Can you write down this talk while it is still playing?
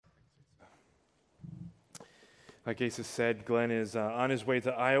Like Asa said, Glenn is on his way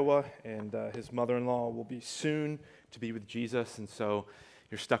to Iowa, and his mother-in-law will be soon to be with Jesus, and so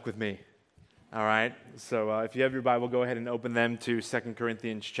you're stuck with me. All right? So if you have your Bible, go ahead and open them to 2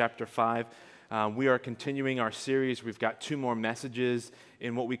 Corinthians chapter 5. We are continuing our series. We've got 2 more messages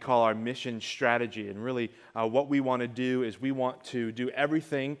in what we call our mission strategy. And really, what we want to do is we want to do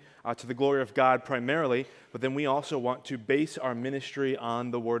everything to the glory of God primarily, but then we also want to base our ministry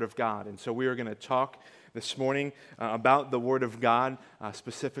on the Word of God. And so we are going to talk this morning about the Word of God,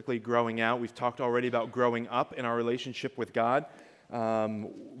 specifically growing out. We've talked already about growing up in our relationship with God,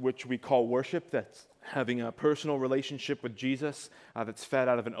 which we call worship. That's having a personal relationship with Jesus that's fed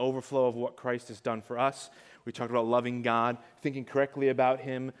out of an overflow of what Christ has done for us. We talked about loving God, thinking correctly about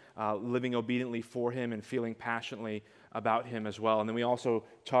Him, living obediently for Him, and feeling passionately about Him as well. And then we also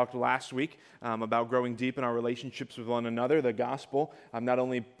talked last week about growing deep in our relationships with one another. The gospel not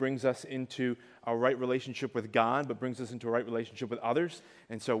only brings us into a right relationship with God, but brings us into a right relationship with others.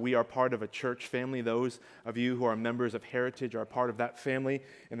 And so we are part of a church family. Those of you who are members of Heritage are part of that family.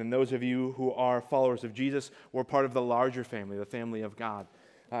 And then those of you who are followers of Jesus, we're part of the larger family, the family of God.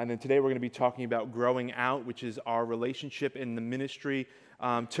 And then today we're going to be talking about growing out, which is our relationship in the ministry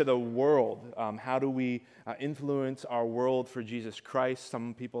to the world. How do we influence our world for Jesus Christ?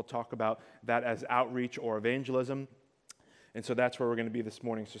 Some people talk about that as outreach or evangelism. And so that's where we're going to be this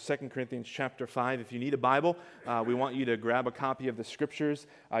morning. So 2 Corinthians chapter 5. If you need a Bible, we want you to grab a copy of the Scriptures.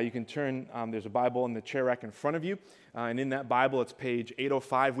 You can turn, there's a Bible in the chair rack in front of you. And in that Bible, it's page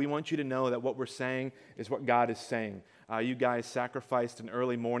 805. We want you to know that what we're saying is what God is saying. You guys sacrificed an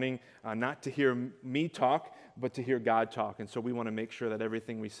early morning not to hear me talk, but to hear God talk. And so we want to make sure that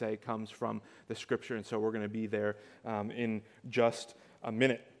everything we say comes from the Scripture. And so we're going to be there in just a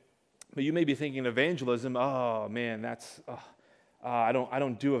minute. But you may be thinking evangelism, oh man, I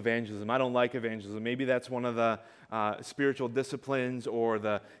don't do evangelism. I don't like evangelism. Maybe that's one of the spiritual disciplines or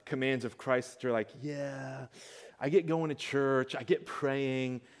the commands of Christ that you're like, yeah, I get going to church, I get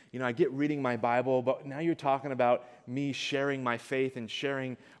praying, I get reading my Bible, but now you're talking about me sharing my faith and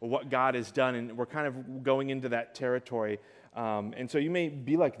sharing what God has done, and we're kind of going into that territory. And so you may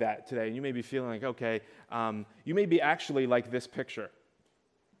be like that today, and you may be feeling like, okay, you may be actually like this picture.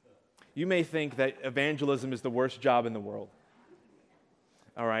 You may think that evangelism is the worst job in the world.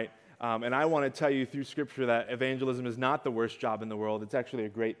 All right? And I want to tell you through Scripture that evangelism is not the worst job in the world. It's actually a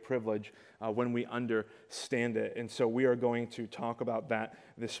great privilege when we understand it. And so we are going to talk about that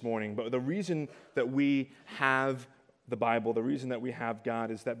this morning. But the reason that we have the Bible, the reason that we have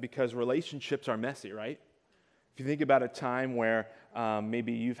God is that because relationships are messy, right? If you think about a time where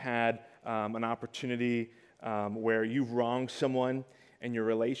maybe you've had an opportunity where you've wronged someone, and your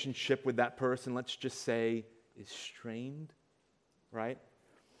relationship with that person, let's just say, is strained, right?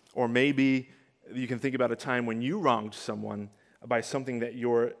 Or maybe you can think about a time when you wronged someone by something that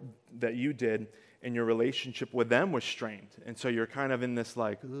you did, and your relationship with them was strained. And so you're kind of in this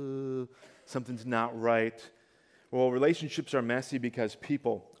like, something's not right. Well, relationships are messy because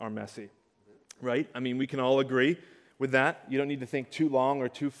people are messy, right? I mean, we can all agree with that. You don't need to think too long or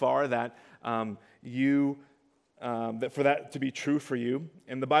too far that that for that to be true for you.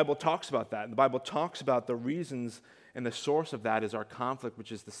 And the Bible talks about that. And the Bible talks about the reasons and the source of that is our conflict,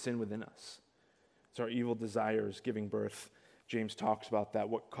 which is the sin within us. It's our evil desires giving birth. James talks about that.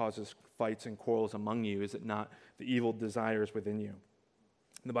 What causes fights and quarrels among you? Is it not the evil desires within you?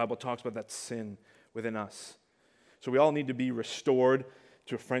 And the Bible talks about that sin within us. So we all need to be restored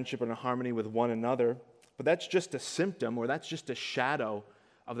to a friendship and a harmony with one another. But that's just a symptom, or that's just a shadow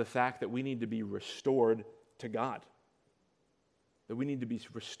of the fact that we need to be restored to God. That we need to be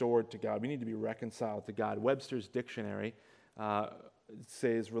restored to God. We need to be reconciled to God. Webster's dictionary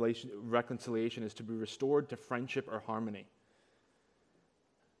says reconciliation is to be restored to friendship or harmony.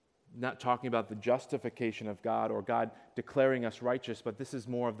 Not talking about the justification of God or God declaring us righteous, but this is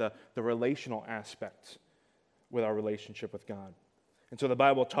more of the relational aspect with our relationship with God. And so the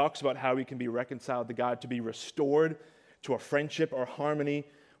Bible talks about how we can be reconciled to God, to be restored to a friendship or harmony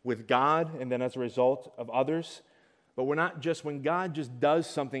with God, and then as a result of others. But we're not just, when God just does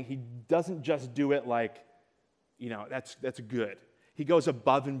something, He doesn't just do it like, that's good. He goes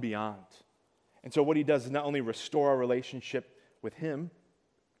above and beyond. And so what He does is not only restore our relationship with Him,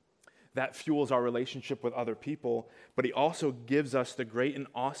 that fuels our relationship with other people, but He also gives us the great and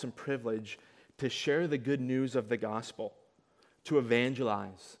awesome privilege to share the good news of the gospel, to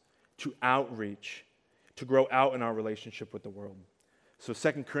evangelize, to outreach, to grow out in our relationship with the world. So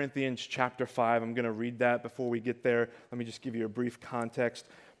 2 Corinthians chapter 5, I'm going to read that before we get there. Let me just give you a brief context.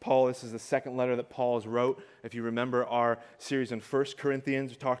 Paul, this is the second letter that Paul has wrote. If you remember our series in 1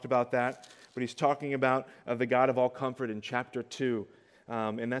 Corinthians, we talked about that. But he's talking about the God of all comfort in chapter 2.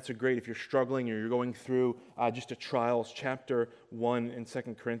 And that's a great, if you're struggling or you're going through just a trials, chapter 1 in 2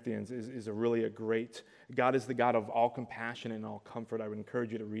 Corinthians is a great, God is the God of all compassion and all comfort. I would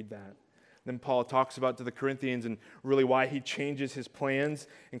encourage you to read that. Then Paul talks about to the Corinthians and really why he changes his plans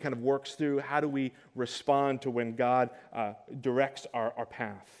and kind of works through how do we respond to when God directs our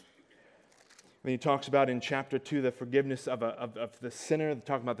path. And he talks about in chapter 2 the forgiveness of the sinner,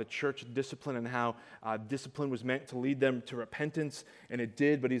 talking about the church discipline and how discipline was meant to lead them to repentance, and it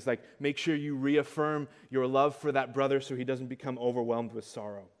did, but he's like, make sure you reaffirm your love for that brother so he doesn't become overwhelmed with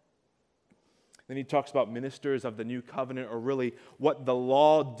sorrow. Then he talks about ministers of the new covenant, or really what the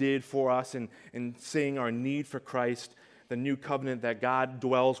law did for us in seeing our need for Christ, the new covenant that God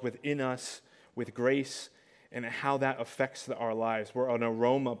dwells within us with grace, and how that affects our lives. We're an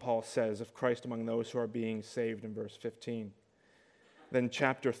aroma, Paul says, of Christ among those who are being saved in verse 15. Then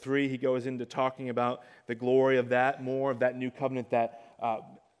chapter 3, he goes into talking about the glory of that, more of that new covenant,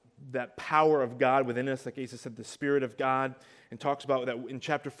 that power of God within us, like Asa said, the Spirit of God, and talks about that in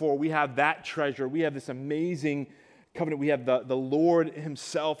chapter 4, we have that treasure. We have this amazing covenant. We have the Lord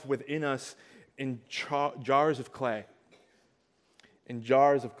himself within us in jars of clay. And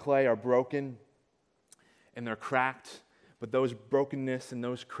jars of clay are broken and they're cracked, but those brokenness and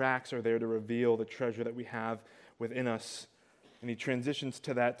those cracks are there to reveal the treasure that we have within us. And he transitions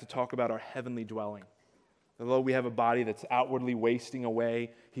to that to talk about our heavenly dwelling. Although we have a body that's outwardly wasting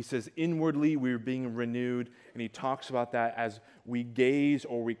away, he says inwardly we're being renewed, and he talks about that as we gaze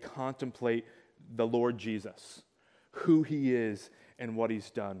or we contemplate the Lord Jesus, who he is and what he's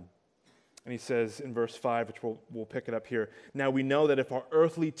done. And he says in verse 5, which we'll pick it up here, now we know that if our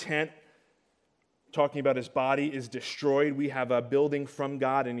earthly tent, talking about his body, is destroyed, we have a building from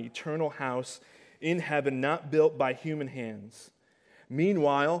God, an eternal house in heaven, not built by human hands.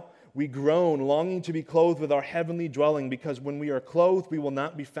 Meanwhile, we groan, longing to be clothed with our heavenly dwelling, because when we are clothed, we will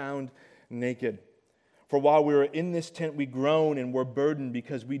not be found naked. For while we are in this tent, we groan and we're burdened,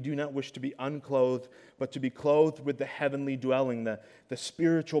 because we do not wish to be unclothed, but to be clothed with the heavenly dwelling, the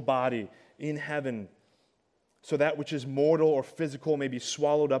spiritual body in heaven, so that which is mortal or physical may be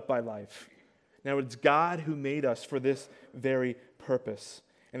swallowed up by life. Now it's God who made us for this very purpose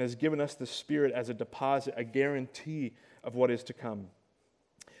and has given us the Spirit as a deposit, a guarantee of what is to come.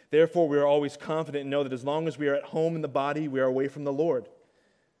 Therefore, we are always confident and know that as long as we are at home in the body, we are away from the Lord.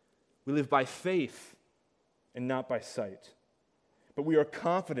 We live by faith and not by sight. But we are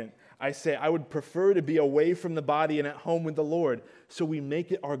confident. I say, I would prefer to be away from the body and at home with the Lord, so we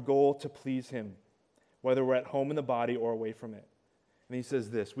make it our goal to please him, whether we're at home in the body or away from it. And he says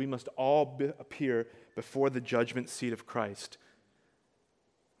this, we must all appear before the judgment seat of Christ.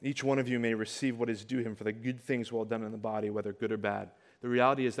 Each one of you may receive what is due him for the good things well done in the body, whether good or bad. The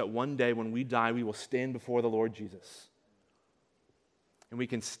reality is that one day when we die, we will stand before the Lord Jesus. And we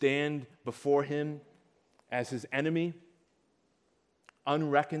can stand before him as his enemy,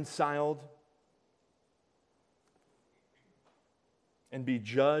 unreconciled, and be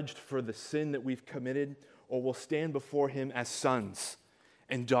judged for the sin that we've committed, or we'll stand before him as sons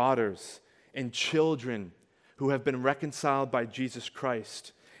and daughters and children who have been reconciled by Jesus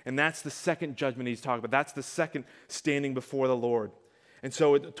Christ. And that's the second judgment he's talking about. That's the second standing before the Lord. And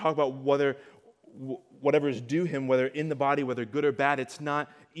so talk about whatever is due him, whether in the body, whether good or bad, it's not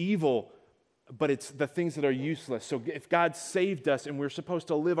evil, but it's the things that are useless. So if God saved us and we're supposed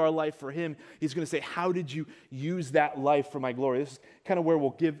to live our life for him, he's going to say, how did you use that life for my glory? This is kind of where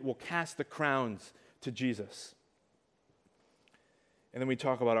we'll cast the crowns to Jesus. And then we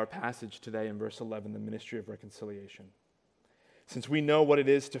talk about our passage today in verse 11, the ministry of reconciliation. Since we know what it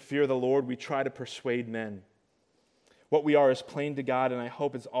is to fear the Lord, we try to persuade men. What we are is plain to God, and I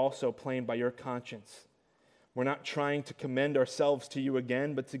hope it's also plain by your conscience. We're not trying to commend ourselves to you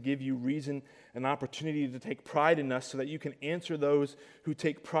again, but to give you reason and opportunity to take pride in us so that you can answer those who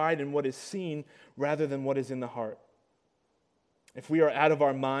take pride in what is seen rather than what is in the heart. If we are out of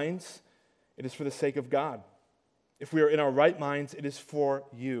our minds, it is for the sake of God. If we are in our right minds, it is for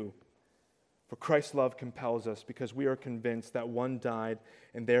you. For Christ's love compels us, because we are convinced that one died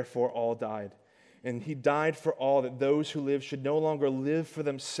and therefore all died. And he died for all, that those who live should no longer live for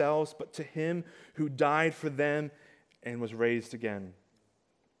themselves, but to him who died for them and was raised again.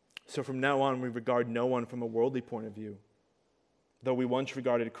 So from now on, we regard no one from a worldly point of view. Though we once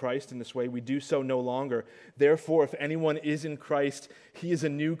regarded Christ in this way, we do so no longer. Therefore, if anyone is in Christ, he is a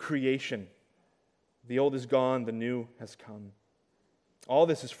new creation. The old is gone, the new has come. All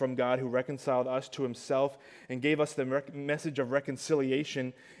this is from God, who reconciled us to himself and gave us the message of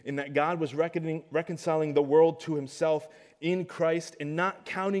reconciliation, in that God was reconciling the world to himself in Christ and not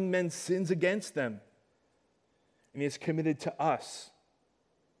counting men's sins against them. And he has committed to us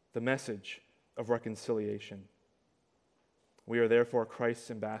the message of reconciliation. We are therefore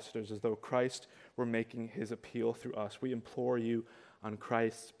Christ's ambassadors, as though Christ were making his appeal through us. We implore you on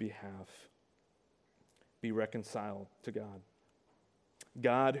Christ's behalf, be reconciled to God.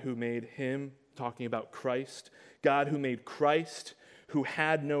 God who made him, talking about Christ, God who made Christ, who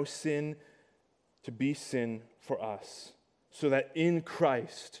had no sin, to be sin for us, so that in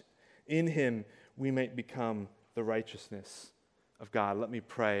Christ, in him, we might become the righteousness of God. Let me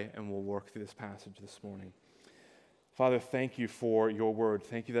pray, and we'll work through this passage this morning. Father, thank you for your word.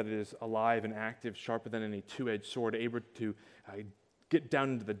 Thank you that it is alive and active, sharper than any two-edged sword, able to get down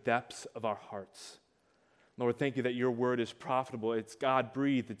into the depths of our hearts. Lord, thank you that your word is profitable. It's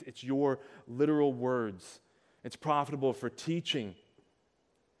God-breathed. It's your literal words. It's profitable for teaching,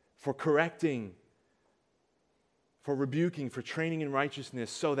 for correcting, for rebuking, for training in righteousness,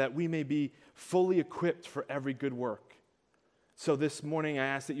 so that we may be fully equipped for every good work. So this morning, I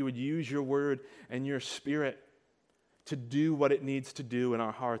ask that you would use your word and your spirit to do what it needs to do in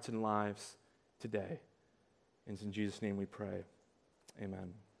our hearts and lives today. And it's in Jesus' name we pray.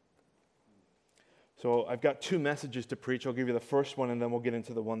 Amen. So I've got two messages to preach. I'll give you the first one, and then we'll get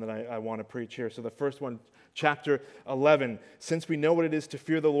into the one that I want to preach here. So the first one, chapter 11. Since we know what it is to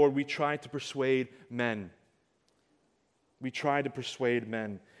fear the Lord, we try to persuade men. We try to persuade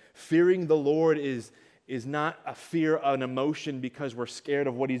men. Fearing the Lord is not a fear, an emotion because we're scared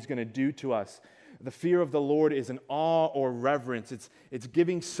of what he's going to do to us. The fear of the Lord is an awe or reverence. It's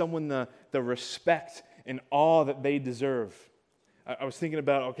giving someone the respect and awe that they deserve. I was thinking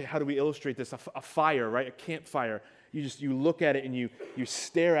about, okay, how do we illustrate this? A fire, right? A campfire. You look at it and you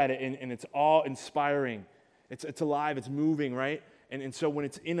stare at it, and it's awe-inspiring. It's alive, it's moving, right? And so when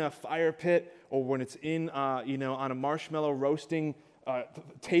it's in a fire pit, or when it's in on a marshmallow roasting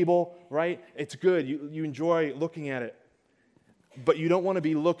table, right? It's good. You enjoy looking at it. But you don't want to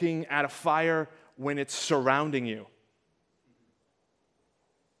be looking at a fire when it's surrounding you.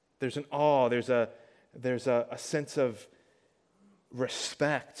 There's an awe, there's a sense of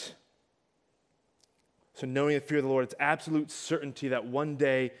respect. So knowing the fear of the Lord, it's absolute certainty that one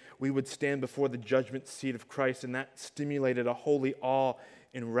day we would stand before the judgment seat of Christ, and that stimulated a holy awe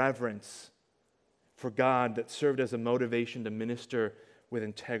and reverence for God that served as a motivation to minister with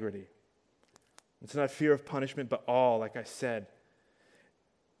integrity. It's not fear of punishment, but awe, like I said.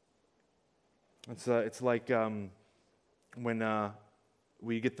 It's like when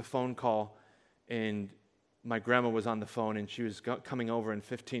we get the phone call and my grandma was on the phone and she was coming over in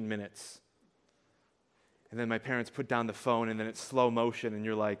 15 minutes. And then my parents put down the phone and then it's slow motion and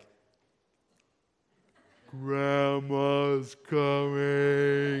you're like, Grandma's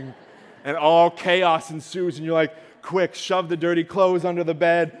coming. And all chaos ensues and you're like, quick, shove the dirty clothes under the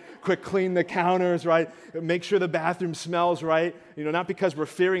bed. Quick, clean the counters, right? Make sure the bathroom smells right. Not because we're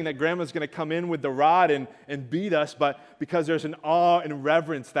fearing that grandma's going to come in with the rod and beat us, but because there's an awe and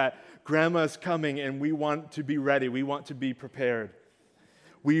reverence that grandma's coming and we want to be ready. We want to be prepared.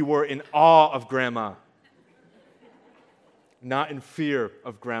 We were in awe of grandma, not in fear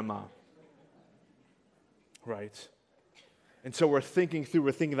of grandma, right? And so we're thinking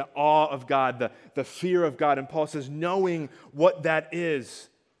the awe of God, the fear of God. And Paul says, knowing what that is,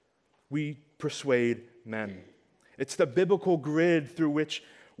 we persuade men. It's the biblical grid through which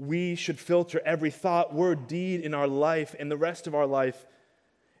we should filter every thought, word, deed in our life and the rest of our life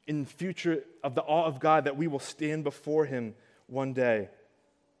in future of the awe of God, that we will stand before him one day.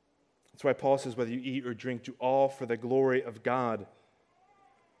 That's why Paul says, whether you eat or drink, do all for the glory of God.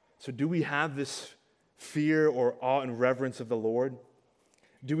 So do we have this fear or awe and reverence of the Lord?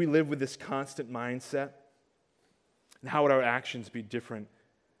 Do we live with this constant mindset? And how would our actions be different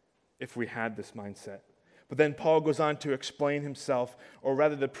if we had this mindset? But then Paul goes on to explain himself, or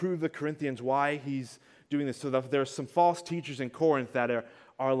rather to prove the Corinthians why he's doing this. So there's some false teachers in Corinth that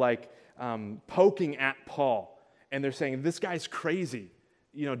are like poking at Paul. And they're saying, this guy's crazy.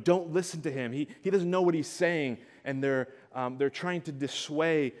 Don't listen to him. He doesn't know what he's saying. And they're trying to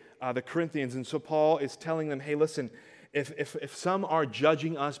dissuade the Corinthians. And so Paul is telling them, hey, listen, if some are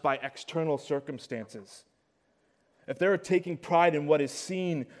judging us by external circumstances, if they're taking pride in what is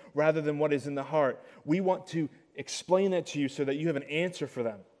seen rather than what is in the heart, we want to explain that to you so that you have an answer for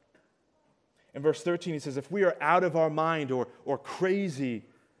them. In verse 13, he says, if we are out of our mind or crazy,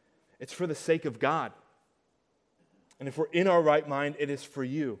 it's for the sake of God. And if we're in our right mind, it is for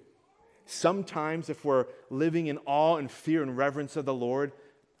you. Sometimes if we're living in awe and fear and reverence of the Lord,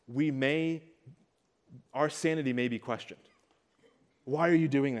 our sanity may be questioned. Why are you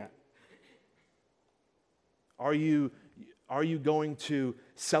doing that? Are you going to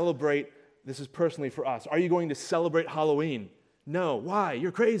celebrate, this is personally for us, are you going to celebrate Halloween? No. Why?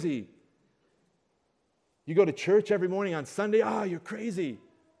 You're crazy. You go to church every morning on Sunday? You're crazy.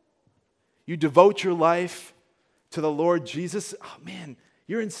 You devote your life to the Lord Jesus? Man,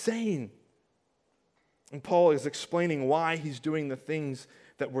 you're insane. And Paul is explaining why he's doing the things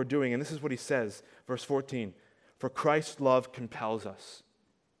that we're doing. And this is what he says, verse 14. For Christ's love compels us.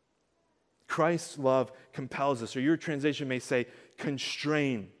 Christ's love compels us. Or your translation may say,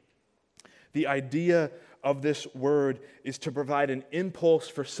 constrain. The idea of this word is to provide an impulse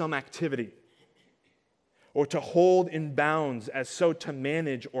for some activity, or to hold in bounds as so to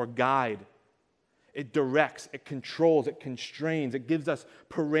manage or guide. It directs, it controls, it constrains, it gives us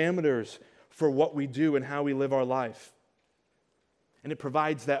parameters for what we do and how we live our life. And it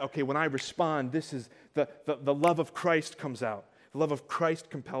provides that, okay, when I respond, this is the love of Christ comes out. The love of Christ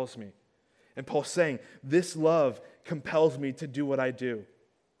compels me. And Paul's saying, this love compels me to do what I do.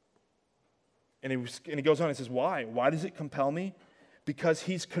 And he goes on and says, why? Why does it compel me? Because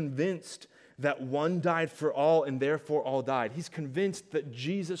he's convinced that one died for all and therefore all died. He's convinced that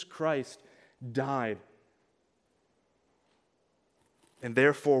Jesus Christ died. And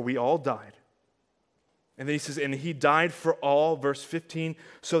therefore we all died. And then he says, and he died for all, verse 15,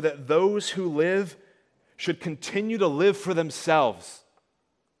 so that those who live should continue to live for themselves.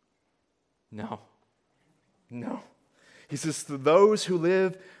 No. He says, so those who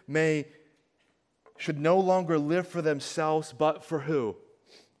live should no longer live for themselves, but for who?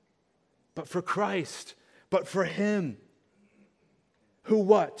 But for Christ, but for Him. Who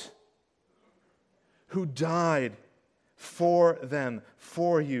what? Who died for them,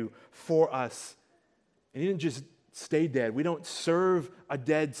 for you, for us. And He didn't just stay dead. We don't serve a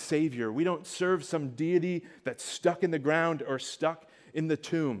dead Savior. We don't serve some deity that's stuck in the ground or stuck in the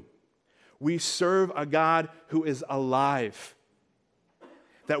tomb. We serve a God who is alive.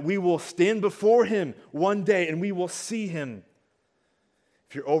 That we will stand before Him one day and we will see Him.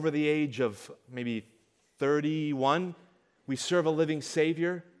 If you're over the age of maybe 31, we serve a living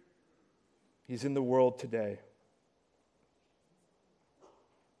Savior. He's in the world today.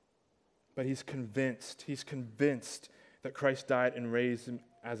 But he's convinced that Christ died and raised him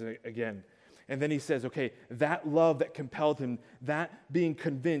again. And then he says, okay, that love that compelled him, that being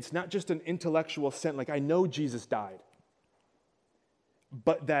convinced, not just an intellectual assent, like I know Jesus died,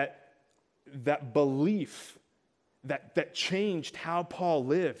 but that belief that changed how Paul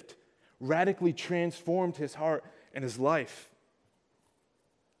lived, radically transformed his heart and his life.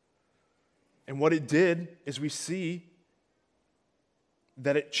 And what it did is we see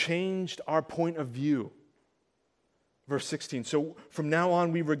that it changed our point of view. Verse 16, so from now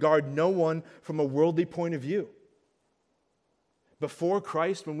on we regard no one from a worldly point of view. Before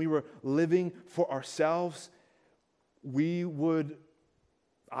Christ, when we were living for ourselves,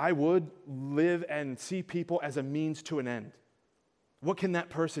 I would live and see people as a means to an end. What can that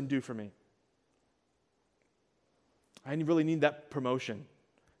person do for me? I really need that promotion,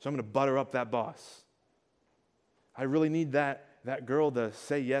 so I'm going to butter up that boss. I really need that girl to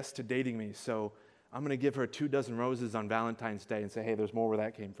say yes to dating me, so I'm going to give her 24 roses on Valentine's Day and say, hey, there's more where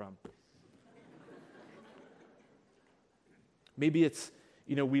that came from. Maybe it's,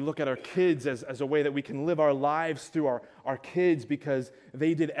 we look at our kids as a way that we can live our lives through our kids because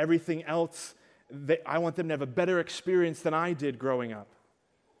they did everything else. I want them to have a better experience than I did growing up.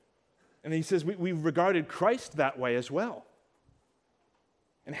 And he says we regarded Christ that way as well.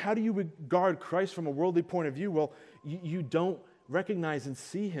 And how do you regard Christ from a worldly point of view? Well, you don't recognize and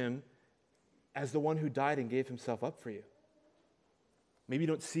see Him as the one who died and gave Himself up for you. Maybe you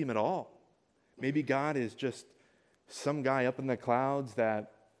don't see Him at all. Maybe God is just some guy up in the clouds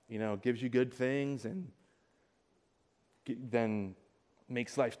that, gives you good things and then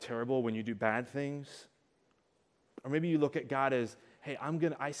makes life terrible when you do bad things. Or maybe you look at God as, hey,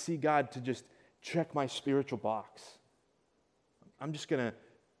 I see God to just check my spiritual box.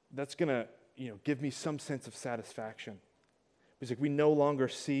 That's going to give me some sense of satisfaction. It's like we no longer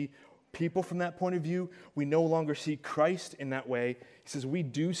see people from that point of view. We no longer see Christ in that way. He says we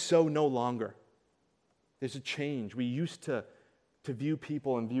do so no longer. There's a change. We used to view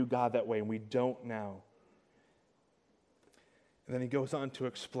people and view God that way, and we don't now. And then he goes on to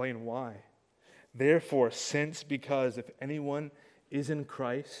explain why. Therefore, because if anyone is in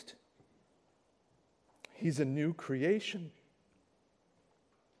Christ, he's a new creation.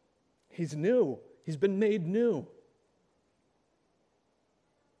 He's new. He's been made new.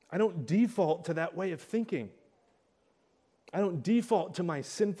 I don't default to that way of thinking. I don't default to my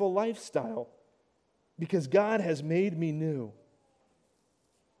sinful lifestyle because God has made me new.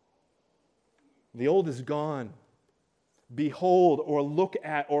 The old is gone. Behold or look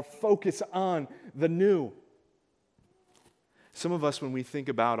at or focus on the new. Some of us, when we think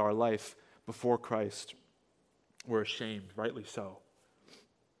about our life before Christ, we're ashamed, rightly so.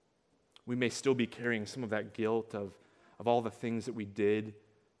 We may still be carrying some of that guilt of all the things that we did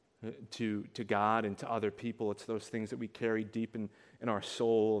to God and to other people. It's those things that we carry deep in our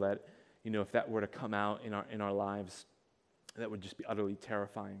soul that, if that were to come out in our lives, that would just be utterly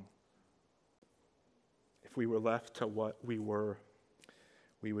terrifying. If we were left to what we were,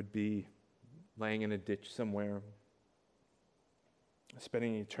 we would be laying in a ditch somewhere,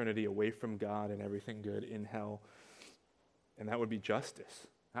 spending eternity away from God and everything good in hell. And that would be justice.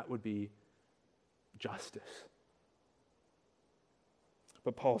 That would be justice.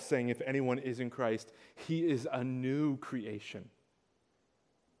 But Paul's saying if anyone is in Christ, he is a new creation.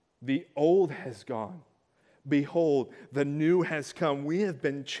 The old has gone. Behold, the new has come. We have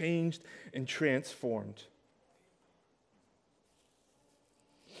been changed and transformed.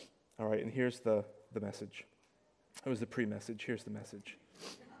 All right, and here's the message. It was the pre-message. Here's the message.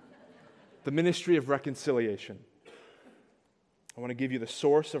 The ministry of reconciliation. I want to give you the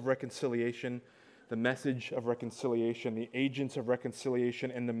source of reconciliation, the message of reconciliation, the agents of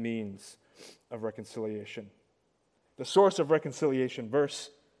reconciliation, and the means of reconciliation. The source of reconciliation, verse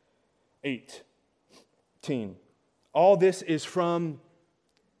 18. All this is from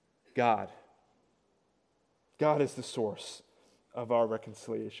God. God is the source of our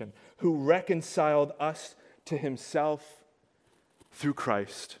reconciliation, who reconciled us to himself through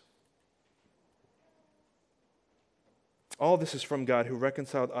Christ. All this is from God, who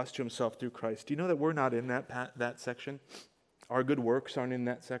reconciled us to himself through Christ. Do you know that we're not in that section? Our good works aren't in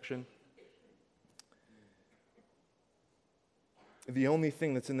that section. The only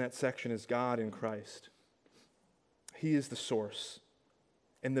thing that's in that section is God in Christ. He is the source.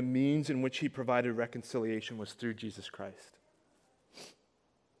 And the means in which he provided reconciliation was through Jesus Christ.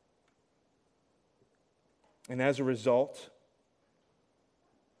 And as a result,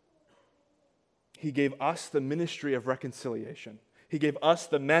 he gave us the ministry of reconciliation. He gave us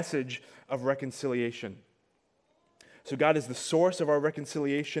the message of reconciliation. So God is the source of our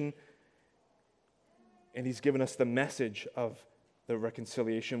reconciliation, and he's given us the message of the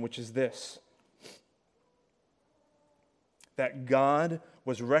reconciliation, which is this: that God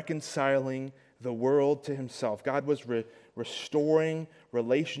was reconciling the world to himself. God was restoring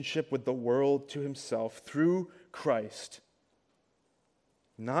relationship with the world to himself through Christ,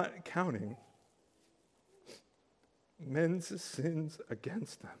 not counting men's sins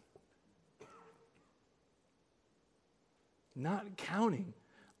against them. Not counting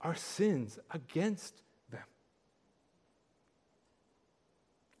our sins against them.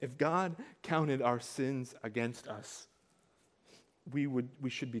 If God counted our sins against us, we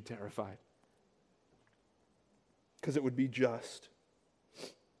should be terrified, because it would be just.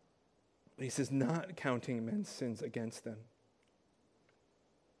 But he says, not counting men's sins against them.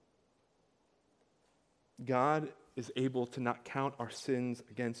 God is able to not count our sins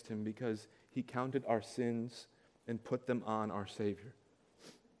against him because he counted our sins and put them on our Savior.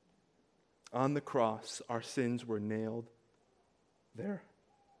 On the cross, our sins were nailed there.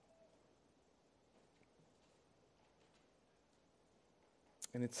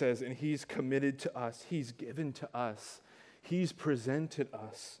 And it says, and he's committed to us, he's given to us, he's presented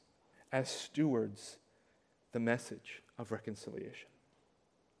us as stewards the message of reconciliation.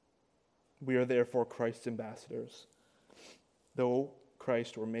 We are therefore Christ's ambassadors, though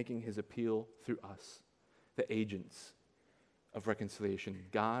Christ were making his appeal through us, the agents of reconciliation.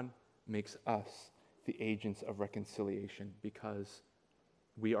 God makes us the agents of reconciliation because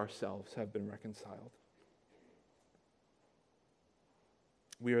we ourselves have been reconciled.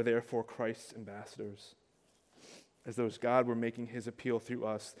 We are therefore Christ's ambassadors, as though God were making his appeal through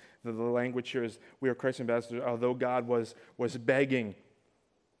us. The language here is, we are Christ's ambassadors, although God was begging.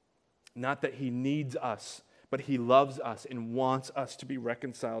 Not that he needs us, but he loves us and wants us to be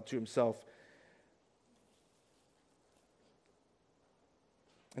reconciled to himself.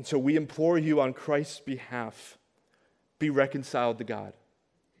 And so we implore you on Christ's behalf, be reconciled to God.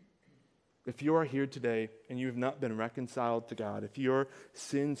 If you are here today and you have not been reconciled to God, if your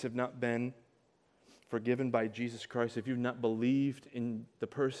sins have not been forgiven by Jesus Christ, if you've not believed in the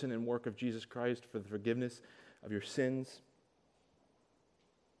person and work of Jesus Christ for the forgiveness of your sins,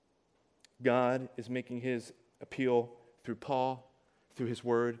 God is making his appeal through Paul, through his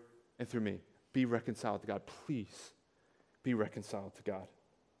word, and through me. Be reconciled to God. Please be reconciled to God.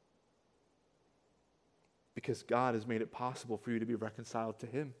 because God has made it possible for you to be reconciled to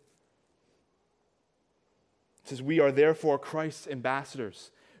him. It says, we are therefore Christ's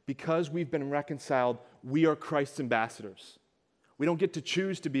ambassadors. Because we've been reconciled, we are Christ's ambassadors. We don't get to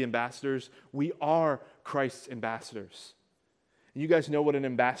choose to be ambassadors. We are Christ's ambassadors. And you guys know what an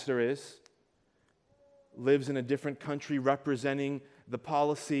ambassador is? Lives in a different country representing the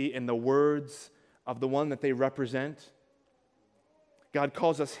policy and the words of the one that they represent. God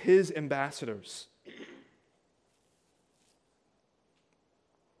calls us his ambassadors.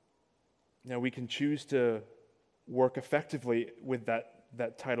 Now we can choose to work effectively with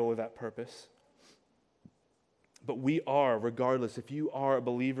that title or that purpose. But we are, regardless, if you are a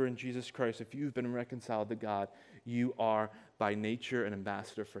believer in Jesus Christ, if you've been reconciled to God, you are by nature an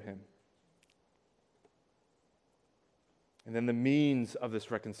ambassador for him. And then the means of this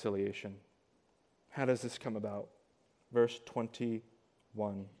reconciliation. How does this come about? Verse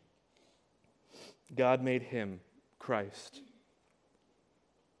 21. God made him, Christ,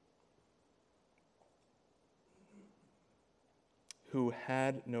 who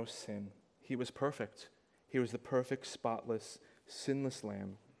had no sin. He was perfect. He was the perfect, spotless, sinless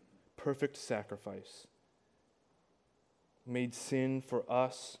lamb, perfect sacrifice. Made sin for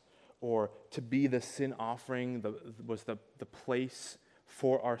us, or to be the sin offering, was the place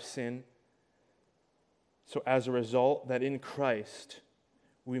for our sin. So as a result, that in Christ,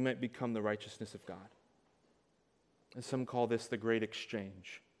 we might become the righteousness of God. And some call this the great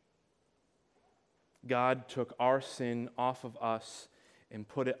exchange. God took our sin off of us and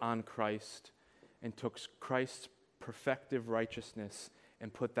put it on Christ, and took Christ's perfective righteousness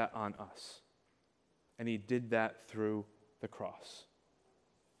and put that on us. And he did that through the cross.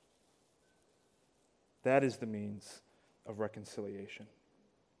 That is the means of reconciliation.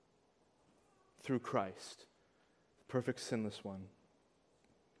 Through Christ, the perfect sinless one,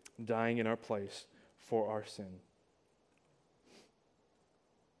 dying in our place for our sin.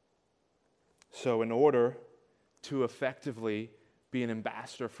 So in order to effectively be an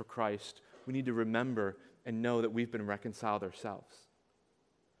ambassador for Christ, we need to remember and know that we've been reconciled ourselves.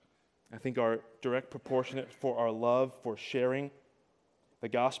 I think our direct proportionate for our love for sharing the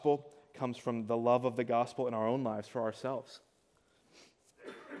gospel comes from the love of the gospel in our own lives for ourselves.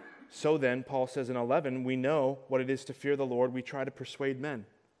 So then, Paul says in 11, we know what it is to fear the Lord. We try to persuade men.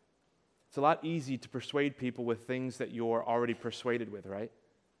 It's a lot easy to persuade people with things that you're already persuaded with, right?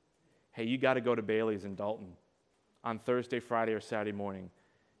 Hey, you got to go to Bailey's in Dalton on Thursday, Friday, or Saturday morning,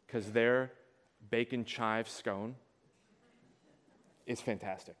 because their bacon chive scone is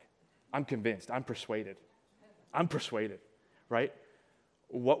fantastic. I'm convinced. I'm persuaded, right?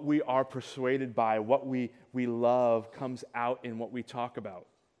 What we are persuaded by, what we love, comes out in what we talk about.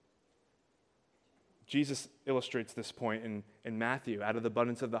 Jesus illustrates this point in Matthew. Out of the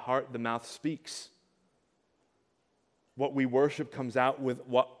abundance of the heart, the mouth speaks. What we worship comes out with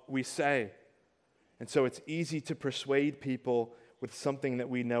what we say. And so it's easy to persuade people with something that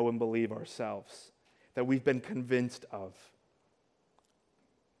we know and believe ourselves, that we've been convinced of.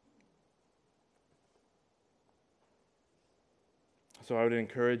 So I would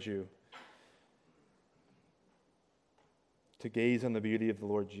encourage you to gaze on the beauty of the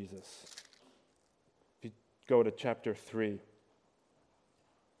Lord Jesus. If you go to chapter 3,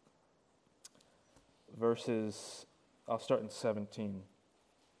 I'll start in 17.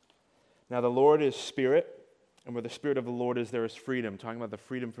 Now the Lord is Spirit, and where the Spirit of the Lord is, there is freedom. Talking about the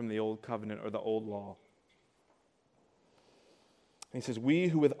freedom from the old covenant or the old law. And he says, we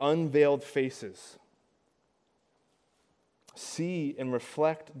who with unveiled faces see and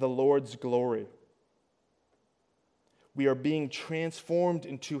reflect the Lord's glory. We are being transformed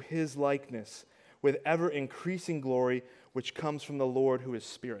into his likeness with ever-increasing glory, which comes from the Lord who is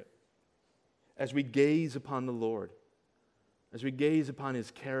Spirit. As we gaze upon the Lord, as we gaze upon his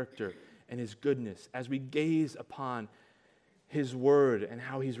character and his goodness, as we gaze upon his word and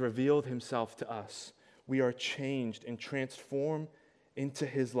how he's revealed himself to us, we are changed and transformed into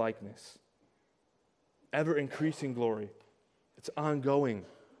his likeness. Ever-increasing glory. It's ongoing.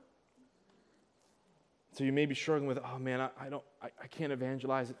 So you may be struggling with, oh man, I can't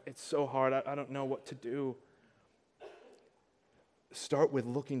evangelize. It's so hard. I don't know what to do. Start with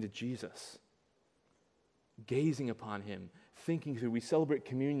looking to Jesus. Gazing upon him. Thinking through. We celebrate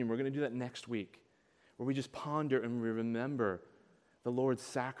communion. We're going to do that next week. Where we just ponder and we remember the Lord's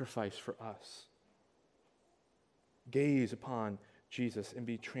sacrifice for us. Gaze upon Jesus and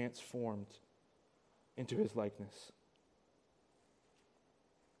be transformed into his likeness.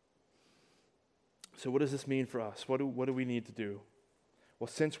 So what does this mean for us? What do we need to do? Well,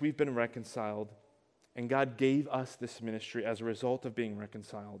 since we've been reconciled, and God gave us this ministry as a result of being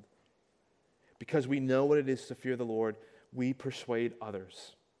reconciled, Because we know what it is to fear the Lord, we persuade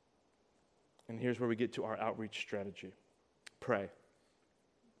others. And here's where we get to our outreach strategy. Pray.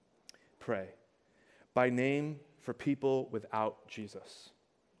 Pray. By name for people without Jesus.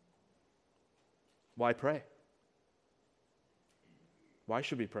 Why pray? Why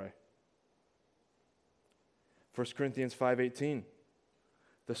should we pray? 1 Corinthians 5:18,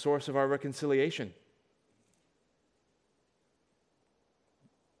 the source of our reconciliation.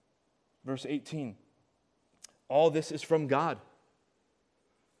 Verse 18, all this is from God,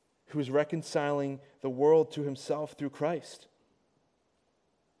 who is reconciling the world to himself through Christ.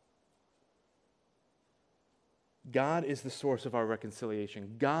 God is the source of our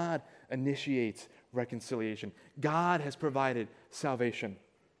reconciliation. God initiates reconciliation. God has provided salvation.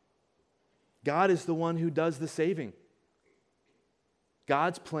 God is the one who does the saving.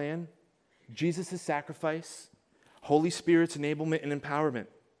 God's plan, Jesus' sacrifice, Holy Spirit's enablement and empowerment,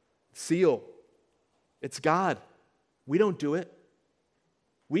 seal. It's God. We don't do it.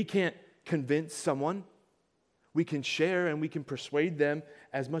 We can't convince someone. We can share and we can persuade them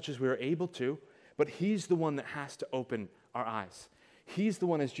as much as we are able to, but He's the one that has to open our eyes. He's the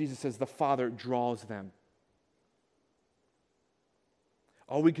one, as Jesus says, the Father draws them.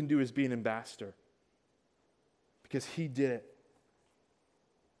 All we can do is be an ambassador because He did it.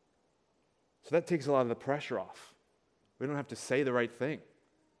 So that takes a lot of the pressure off. We don't have to say the right thing.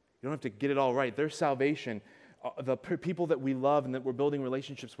 You don't have to get it all right. Their salvation, the people that we love and that we're building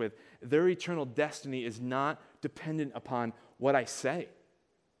relationships with, their eternal destiny is not dependent upon what I say.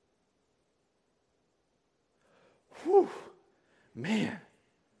 Whew, man.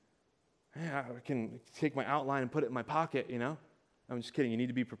 I can take my outline and put it in my pocket, you know. I'm just kidding. You need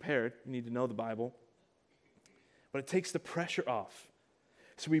to be prepared. You need to know the Bible. But it takes the pressure off.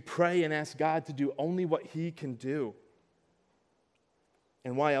 So we pray and ask God to do only what He can do.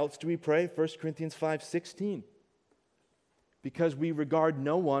 And why else do we pray? 1 Corinthians 5:16. Because we regard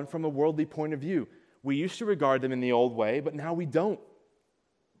no one from a worldly point of view. We used to regard them in the old way, but now we don't.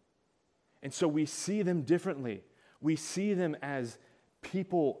 And so we see them differently. We see them as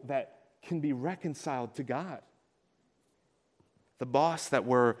people that can be reconciled to God. The boss that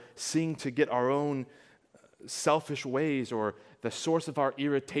we're seeing to get our own selfish ways, or the source of our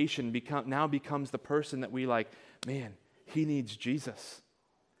irritation now becomes the person that we like, man, he needs Jesus.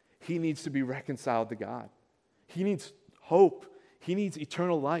 He needs to be reconciled to God. He needs hope. He needs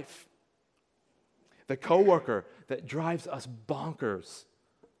eternal life. The coworker that drives us bonkers,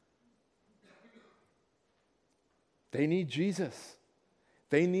 they need Jesus.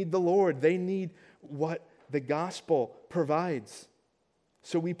 They need the Lord. They need what the gospel provides.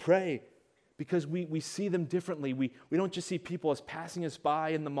 So we pray because we see them differently. We don't just see people as passing us by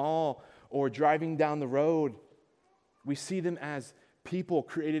in the mall or driving down the road. We see them as people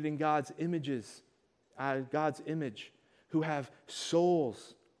created in God's image, who have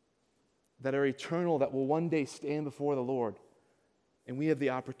souls that are eternal, that will one day stand before the Lord. And we have the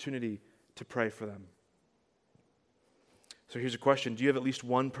opportunity to pray for them. So here's a question. Do you have at least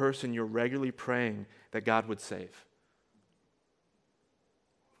one person you're regularly praying that God would save?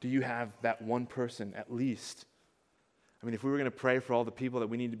 Do you have that one person at least? I mean, if we were going to pray for all the people that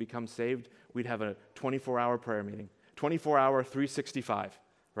we need to become saved, we'd have a 24-hour prayer meeting. 24-hour, 365,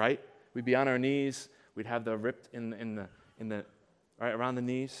 right? We'd be on our knees. We'd have the ripped in the right around the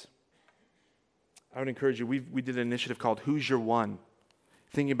knees. I would encourage you. We did an initiative called Who's Your One?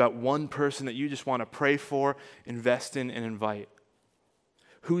 Thinking about one person that you just want to pray for, invest in, and invite.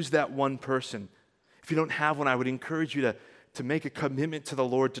 Who's that one person? If you don't have one, I would encourage you to make a commitment to the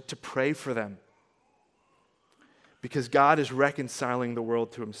Lord to pray for them. Because God is reconciling the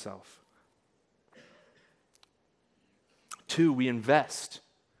world to Himself. 2, we invest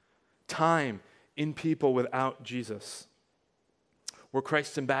time in people without Jesus. We're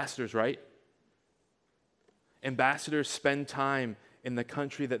Christ's ambassadors, right? Ambassadors spend time in the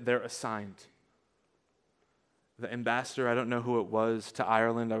country that they're assigned. The ambassador, I don't know who it was, to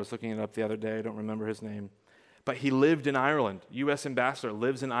Ireland. I was looking it up the other day. I don't remember his name. But he lived in Ireland. U.S. ambassador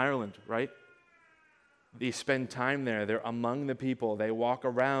lives in Ireland, right? They spend time there. They're among the people. They walk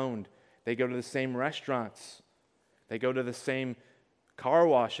around. They go to the same restaurants. They go to the same car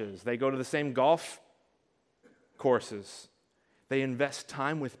washes. They go to the same golf courses. They invest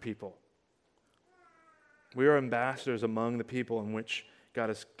time with people. We are ambassadors among the people in which God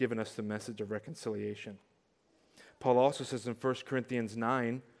has given us the message of reconciliation. Paul also says in 1 Corinthians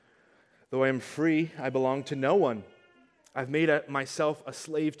 9, though I am free, I belong to no one. I've made myself a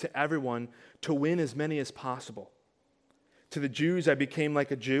slave to everyone to win as many as possible. To the Jews, I became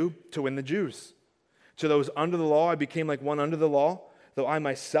like a Jew to win the Jews. To those under the law, I became like one under the law, though I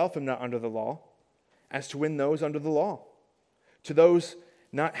myself am not under the law, as to win those under the law. To those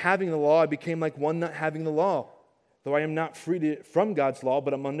not having the law, I became like one not having the law, though I am not freed from God's law,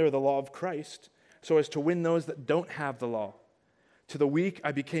 but am under the law of Christ, so as to win those that don't have the law. To the weak,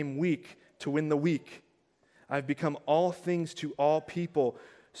 I became weak to win the weak. I've become all things to all people,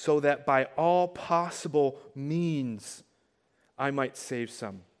 so that by all possible means I might save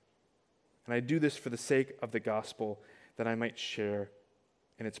some. And I do this for the sake of the gospel, that I might share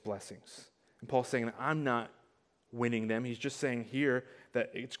in its blessings. And Paul's saying that I'm not winning them. He's just saying here that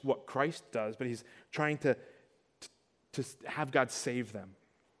it's what Christ does, but he's trying to have God save them.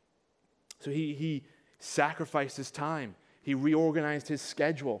 So he sacrificed his time. He reorganized his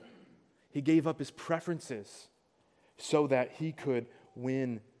schedule. He gave up his preferences so that he could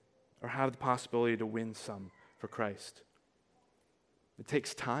win or have the possibility to win some for Christ. It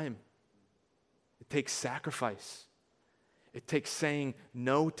takes time. It takes sacrifice. It takes saying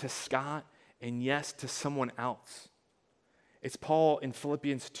no to Scott and yes to someone else. It's Paul in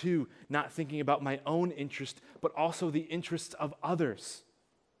Philippians 2, not thinking about my own interest, but also the interests of others.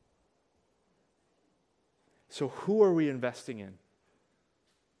 So who are we investing in?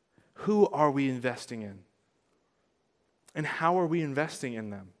 Who are we investing in? And how are we investing in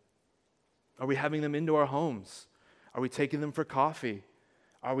them? Are we having them into our homes? Are we taking them for coffee?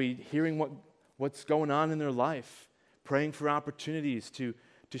 Are we hearing what's going on in their life? Praying for opportunities to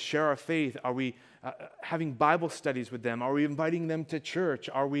share our faith? Are we having Bible studies with them? Are we inviting them to church?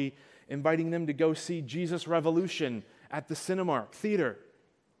 Are we inviting them to go see Jesus Revolution at the Cinemark Theater?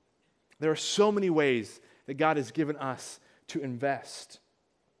 There are so many ways that God has given us to invest.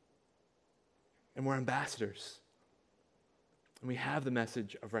 And we're ambassadors. And we have the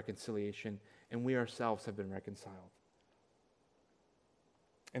message of reconciliation, and we ourselves have been reconciled.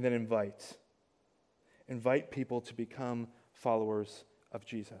 And then invite. Invite people to become followers of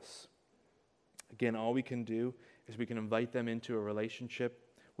Jesus. Again, all we can do is we can invite them into a relationship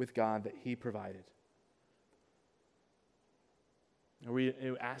with God that He provided. Are we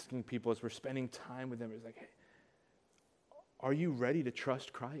asking people as we're spending time with them, it's like, hey, are you ready to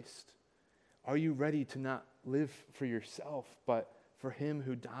trust Christ? Are you ready to not live for yourself, but for Him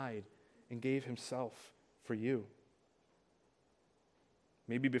who died and gave Himself for you?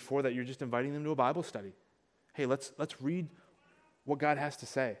 Maybe before that, you're just inviting them to a Bible study. Hey, let's read what God has to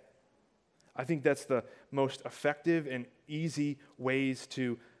say. I think that's the most effective and easy ways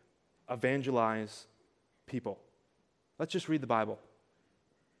to evangelize people. Let's just read the Bible.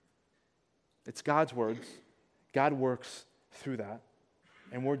 It's God's words. God works through that.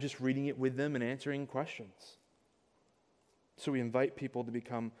 And we're just reading it with them and answering questions. So we invite people to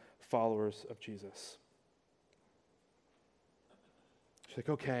become followers of Jesus. It's like,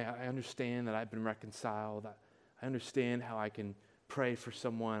 okay, I understand that I've been reconciled. I understand how I can pray for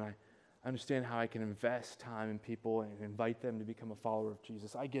someone. I understand how I can invest time in people and invite them to become a follower of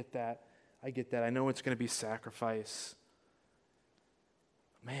Jesus. I get that. I know it's going to be sacrifice.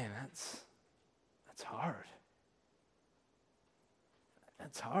 Man, that's hard.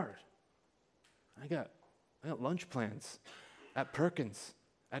 That's hard. I got lunch plans at Perkins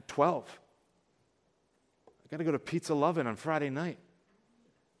at 12. I got to go to Pizza Lovin' on Friday night.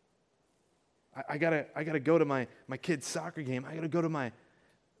 I gotta go to my kid's soccer game. I gotta go to my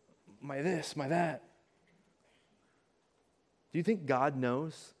this, my that. Do you think God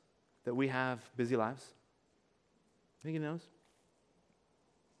knows that we have busy lives? I think He knows.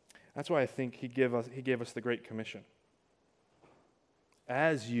 That's why I think He gave us the Great Commission.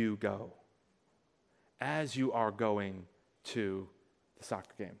 As you go, as you are going to the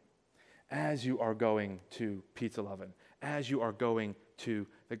soccer game, as you are going to Pizza Lovin', as you are going to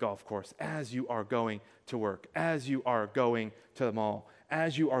the golf course, as you are going to work, as you are going to the mall,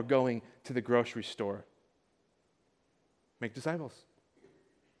 as you are going to the grocery store, make disciples.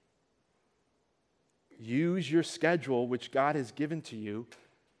 Use your schedule, which God has given to you,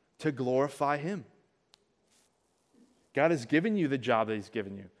 to glorify Him. God has given you the job that He's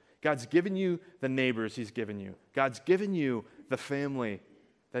given you. God's given you the neighbors He's given you. God's given you the family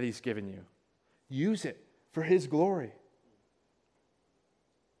that He's given you. Use it for His glory.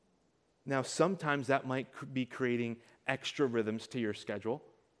 Now, sometimes that might be creating extra rhythms to your schedule.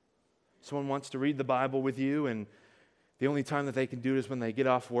 Someone wants to read the Bible with you, and the only time that they can do it is when they get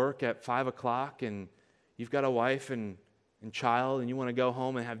off work at 5 o'clock, and you've got a wife and child, and you want to go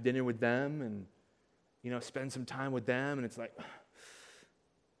home and have dinner with them and, spend some time with them, and it's like,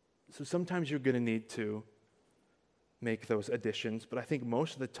 so sometimes you're going to need to make those additions, but I think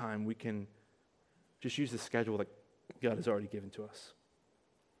most of the time we can just use the schedule that God has already given to us.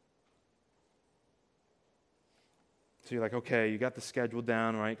 So you're like, okay, you got the schedule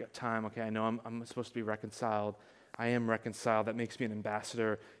down, right? Got time. Okay, I know I'm supposed to be reconciled. I am reconciled. That makes me an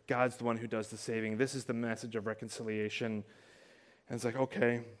ambassador. God's the one who does the saving. This is the message of reconciliation. And it's like,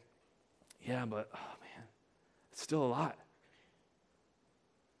 okay, yeah, but, oh man, it's still a lot.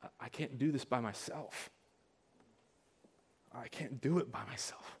 I can't do this by myself. I can't do it by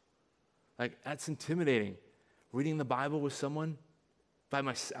myself. Like, that's intimidating. Reading the Bible with someone by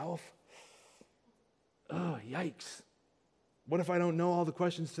myself? Oh, yikes. What if I don't know all the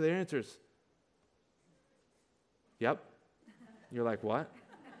questions to their answers? Yep. You're like, what?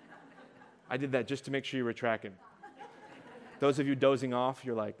 I did that just to make sure you were tracking. Those of you dozing off,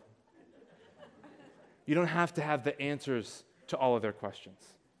 you're like, you don't have to have the answers to all of their questions.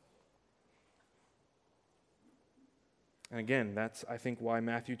 And again, that's, I think, why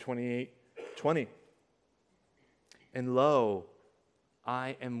Matthew 28:20. And lo,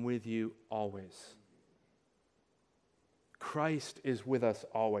 I am with you always. Christ is with us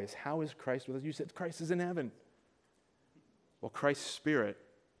always. How is Christ with us? You said Christ is in heaven. Well, Christ's Spirit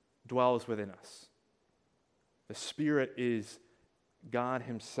dwells within us. The Spirit is God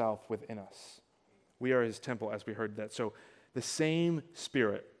Himself within us. We are His temple, as we heard that. So the same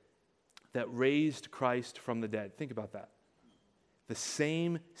Spirit that raised Christ from the dead, think about that. The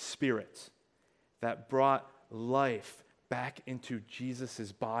same Spirit that brought life back into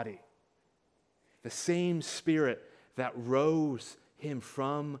Jesus' body. The same Spirit that rose Him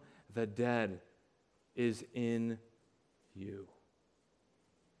from the dead is in you.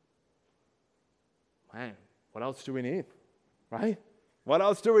 Man, what else do we need? Right? What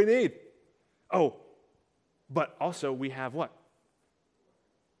else do we need? Oh, but also we have what?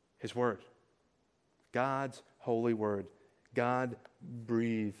 His Word. God's holy Word.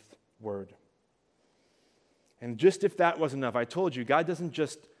 God-breathed Word. And just if that wasn't enough, I told you, God doesn't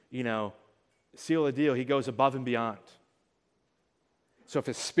just, seal a deal. He goes above and beyond. So if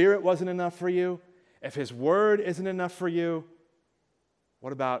His Spirit wasn't enough for you, if His Word isn't enough for you,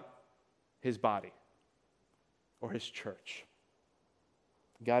 what about His body or His church?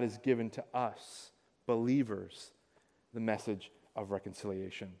 God has given to us, believers, the message of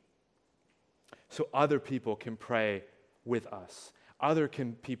reconciliation. So other people can pray with us. Other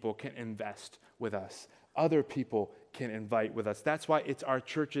people can invest with us. Other people can invite with us. That's why it's our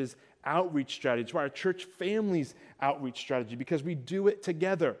church's outreach strategy. It's why our church family's outreach strategy, because we do it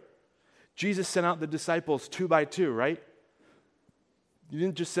together. Jesus sent out the disciples 2 by 2, right? He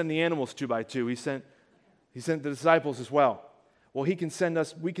didn't just send the animals 2 by 2. He sent the disciples as well. Well, we can send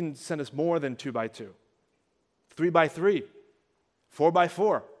us more than 2 by 2. 3 by 3, 4 by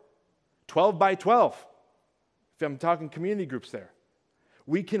 4, 12 by 12. If I'm talking community groups there.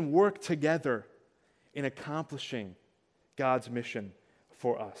 We can work together in accomplishing God's mission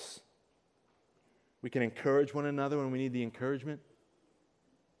for us. We can encourage one another when we need the encouragement.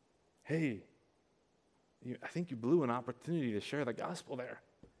 Hey, I think you blew an opportunity to share the gospel there.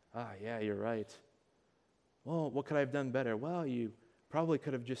 Yeah, you're right. Well, what could I have done better? Well, you probably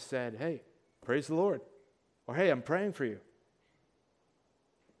could have just said, hey, praise the Lord. Or hey, I'm praying for you.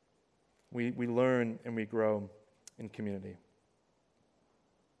 We learn and we grow in community.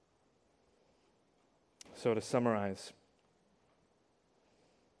 So to summarize,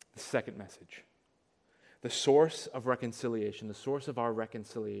 the second message. The source of reconciliation, the source of our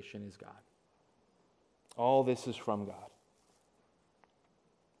reconciliation is God. All this is from God.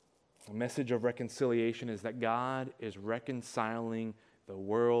 The message of reconciliation is that God is reconciling the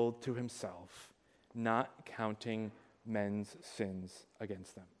world to Himself, not counting men's sins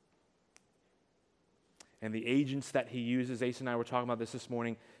against them. And the agents that He uses, Ace and I were talking about this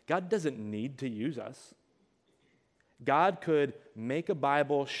morning, God doesn't need to use us. God could make a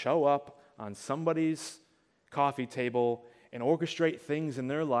Bible show up on somebody's coffee table and orchestrate things in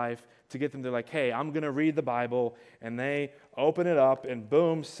their life to get them to like, hey, I'm going to read the Bible, and they open it up, and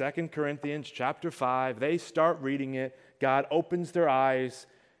boom, 2 Corinthians chapter 5, they start reading it. God opens their eyes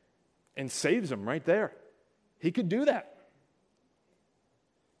and saves them right there. He could do that.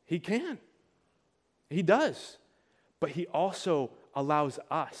 He can. He does. But He also allows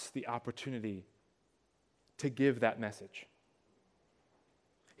us the opportunity to give that message.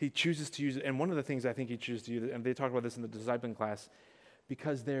 He chooses to use it, and one of the things I think He chooses to use, and they talk about this in the discipling class,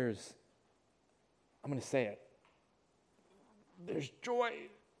 because I'm going to say it, there's joy.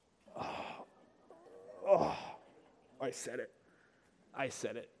 I said it.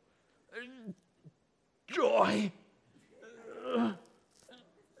 There's joy.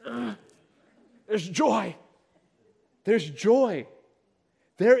 There's joy. There's joy.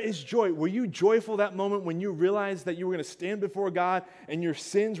 There is joy. Were you joyful that moment when you realized that you were going to stand before God and your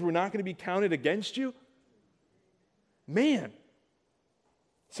sins were not going to be counted against you? Man,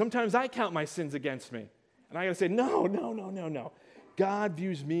 sometimes I count my sins against me. And I got to say, no, no, no, no, no. God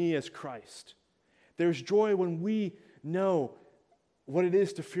views me as Christ. There's joy when we know what it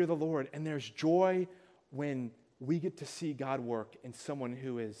is to fear the Lord. And there's joy when we get to see God work in someone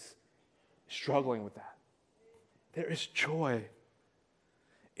who is struggling with that. There is joy.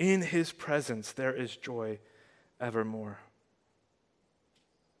 In his presence, there is joy evermore.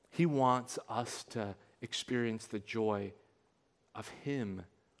 He wants us to experience the joy of him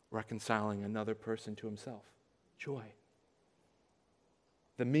reconciling another person to himself. Joy.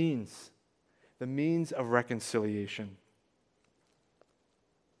 The means of reconciliation.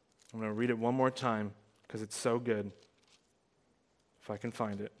 I'm going to read it one more time because it's so good. If I can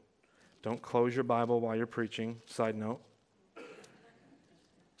find it. Don't close your Bible while you're preaching. Side note.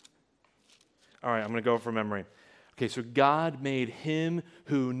 All right, I'm going to go from memory. Okay, so God made him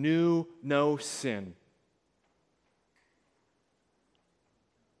who knew no sin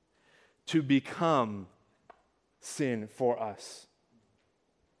to become sin for us.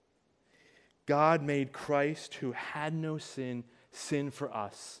 God made Christ, who had no sin, sin for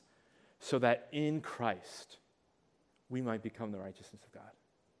us, so that in Christ we might become the righteousness of God.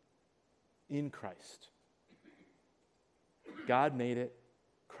 In Christ. God made it,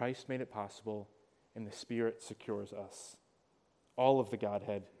 Christ made it possible, and the Spirit secures us. All of the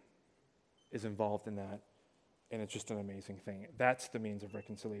Godhead is involved in that, and it's just an amazing thing. That's the means of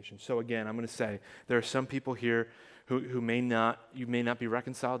reconciliation. So again, I'm going to say, there are some people here who may not be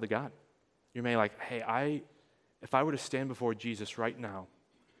reconciled to God. You may like, hey, if I were to stand before Jesus right now,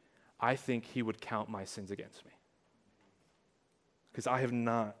 I think he would count my sins against me. Because I have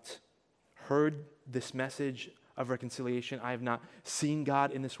not heard this message of reconciliation. I have not seen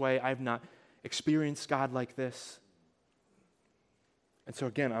God in this way. I have not experienced God like this. And so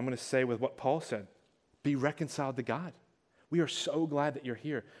again, I'm going to say with what Paul said, be reconciled to God. We are so glad that you're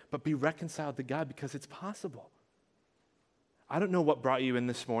here, but be reconciled to God because it's possible. I don't know what brought you in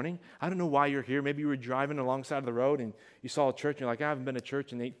this morning. I don't know why you're here. Maybe you were driving alongside the road and you saw a church and you're like, I haven't been to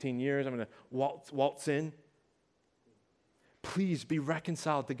church in 18 years. I'm going to waltz in. Please be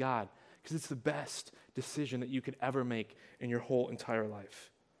reconciled to God because it's the best decision that you could ever make in your whole entire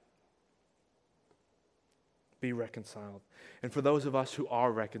life. Be reconciled. And for those of us who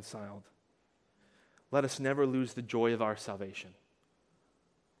are reconciled, let us never lose the joy of our salvation.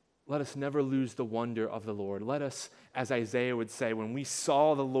 Let us never lose the wonder of the Lord. Let us, as Isaiah would say, when we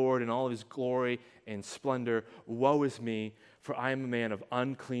saw the Lord in all of his glory and splendor, woe is me, for I am a man of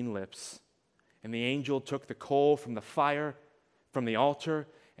unclean lips. And the angel took the coal from the fire, from the altar,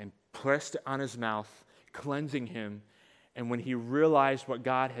 and pressed it on his mouth, cleansing him. And when he realized what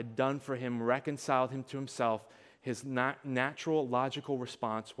God had done for him, reconciled him to himself, his natural, logical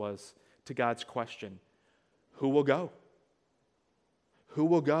response was to God's question, who will go? Who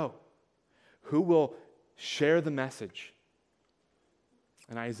will go? Who will share the message?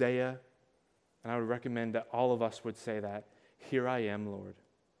 And Isaiah, and I would recommend that all of us would say that, here I am, Lord,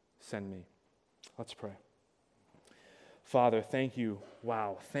 send me. Let's pray. Father, thank you.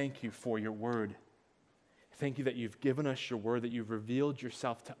 Wow, thank you for your word. Thank you that you've given us your word, that you've revealed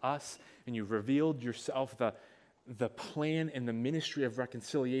yourself to us, and you've revealed yourself the plan and the ministry of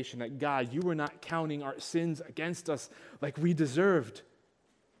reconciliation, that God, you were not counting our sins against us like we deserved,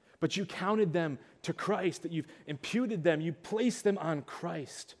 but you counted them to Christ, that you've imputed them, you placed them on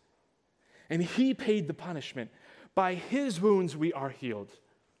Christ, and he paid the punishment. By his wounds we are healed.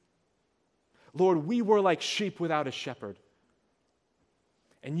 Lord, we were like sheep without a shepherd,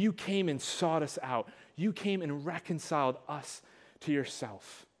 and you came and sought us out. You came and reconciled us to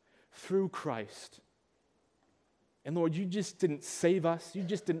yourself through Christ. And Lord, you just didn't save us. You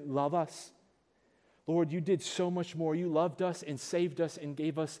just didn't love us. Lord, you did so much more. You loved us and saved us and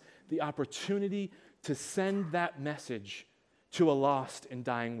gave us the opportunity to send that message to a lost and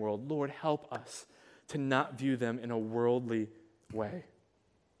dying world. Lord, help us to not view them in a worldly way.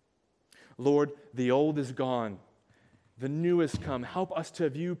 Lord, the old is gone. The new has come. Help us to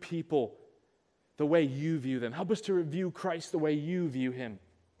view people the way you view them. Help us to view Christ the way you view him.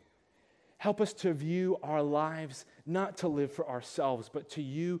 Help us to view our lives not to live for ourselves, but to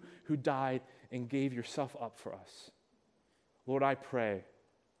you who died and gave yourself up for us. Lord, I pray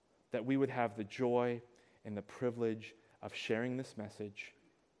that we would have the joy and the privilege of sharing this message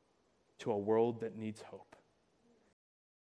to a world that needs hope.